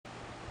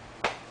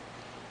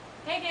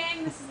Hey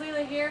gang, this is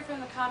Leila here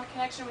from the Comic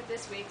Connection with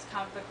this week's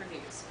comic book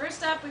reviews.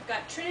 First up, we've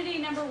got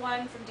Trinity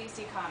 #1 from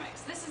DC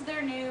Comics. This is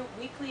their new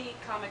weekly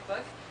comic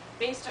book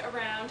based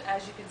around,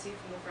 as you can see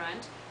from the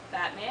front,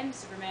 Batman,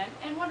 Superman,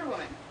 and Wonder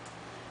Woman.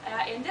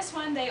 In this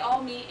one, they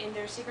all meet in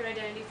their secret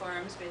identity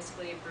forms,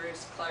 basically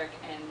Bruce, Clark,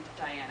 and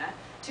Diana,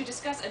 to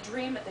discuss a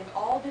dream that they've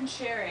all been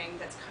sharing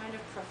that's kind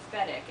of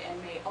prophetic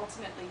and may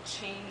ultimately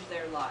change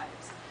their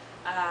lives.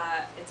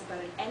 It's about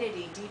an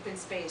entity deep in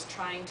space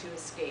trying to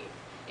escape.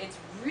 It's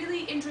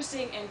really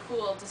interesting and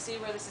cool to see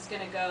where this is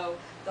going to go,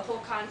 the whole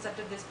concept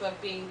of this book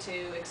being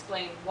to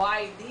explain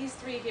why these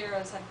three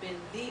heroes have been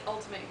the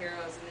ultimate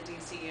heroes in the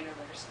DC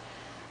universe.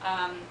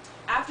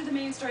 After the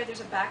main story,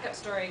 there's a backup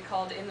story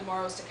called In the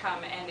Morrows to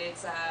Come, and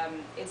it's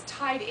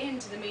tied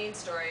into the main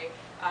story,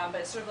 but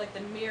it's sort of like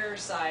the mirror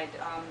side,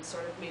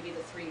 sort of maybe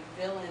the three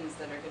villains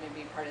that are going to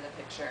be part of the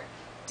picture.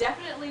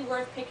 Definitely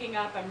worth picking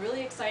up. I'm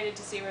really excited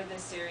to see where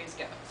this series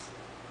goes.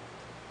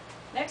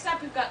 Next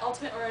up, we've got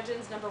Ultimate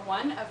Origins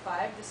 #1 of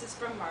 5. This is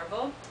from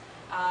Marvel.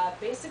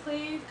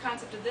 Basically, the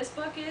concept of this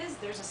book is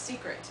there's a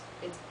secret.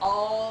 It's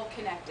all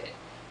connected.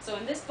 So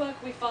in this book,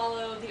 we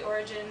follow the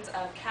origins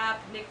of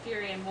Cap, Nick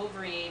Fury, and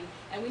Wolverine,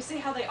 and we see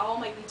how they all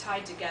might be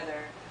tied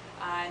together.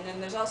 And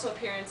then there's also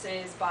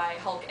appearances by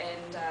Hulk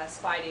and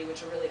Spidey,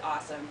 which are really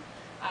awesome.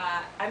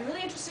 I'm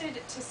really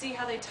interested to see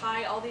how they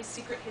tie all these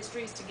secret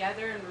histories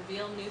together and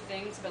reveal new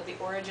things about the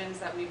origins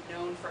that we've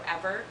known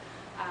forever.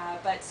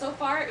 But so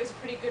far, it was a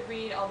pretty good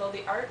read, although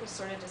the art was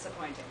sort of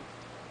disappointing.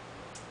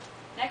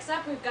 Next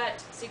up, we've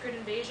got Secret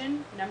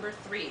Invasion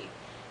 #3.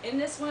 In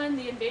this one,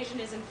 the invasion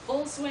is in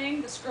full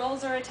swing, the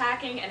Skrulls are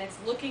attacking, and it's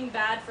looking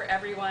bad for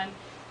everyone,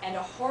 and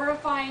a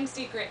horrifying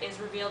secret is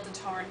revealed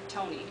to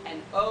Tony,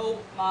 and oh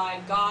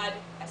my god,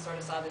 I sort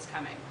of saw this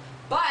coming.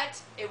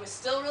 But it was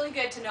still really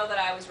good to know that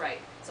I was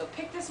right. So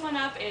pick this one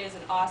up, it is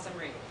an awesome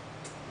read.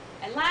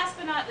 And last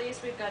but not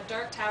least, we've got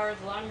Dark Tower,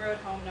 The Long Road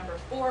Home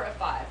 #4 of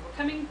 5. We're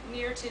coming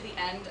near to the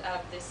end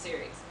of this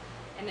series.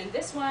 And in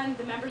this one,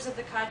 the members of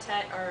the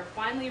quartet are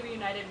finally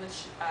reunited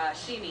with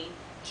Sheeny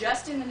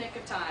just in the nick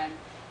of time,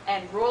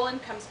 and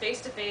Roland comes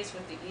face to face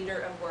with the Eater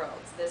of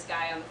Worlds, this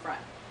guy on the front.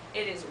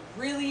 It is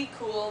really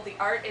cool, the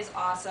art is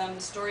awesome,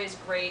 the story is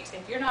great.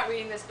 If you're not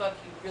reading this book,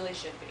 you really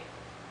should be.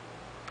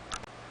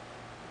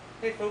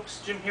 Hey folks,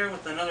 Jim here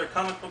with another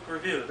comic book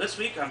review. This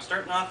week I'm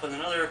starting off with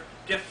another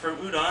gift from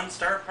Udon,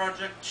 Star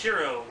Project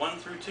Chiro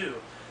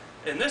 1-2.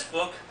 In this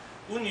book,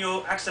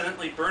 Unyo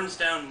accidentally burns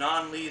down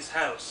Non-Lee's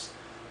house,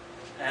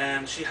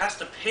 and she has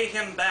to pay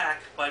him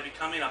back by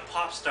becoming a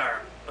pop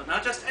star. But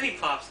not just any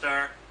pop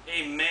star,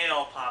 a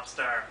male pop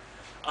star.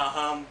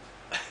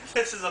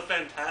 This is a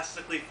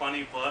fantastically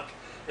funny book.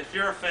 If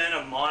you're a fan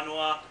of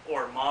manhwa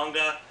or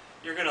manga,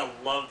 you're going to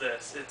love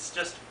this. It's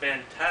just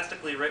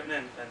fantastically written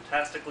and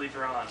fantastically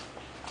drawn.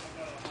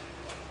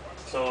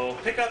 So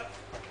pick up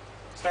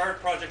Star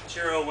Project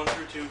Chiro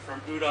 1-2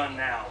 from Udon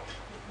now.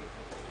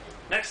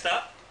 Next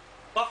up,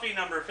 Buffy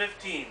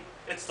 #15.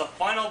 It's the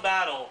final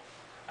battle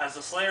as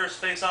the Slayers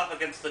face off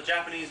against the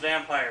Japanese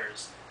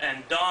vampires,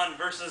 and Dawn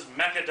versus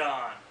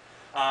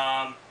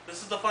Mecha-Dawn.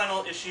 This is the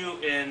final issue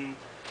in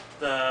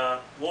the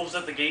Wolves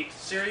at the Gate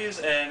series,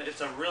 and it's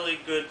a really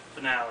good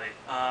finale.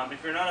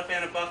 If you're not a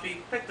fan of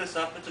Buffy, pick this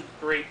up. It's a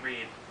great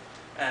read.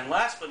 And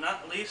last but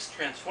not least,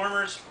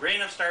 Transformers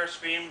Reign of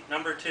Starscream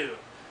 #2.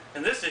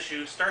 In this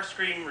issue,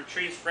 Starscream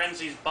retrieves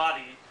Frenzy's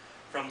body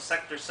from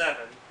Sector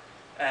 7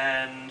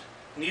 and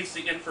needs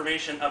the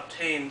information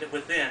obtained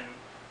within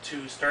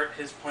to start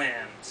his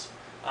plans.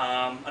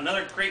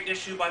 Another great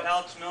issue by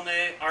Alex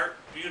Milne. Art,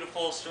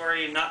 beautiful,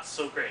 story, not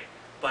so great.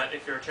 But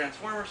if you're a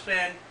Transformers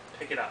fan,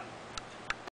 pick it up.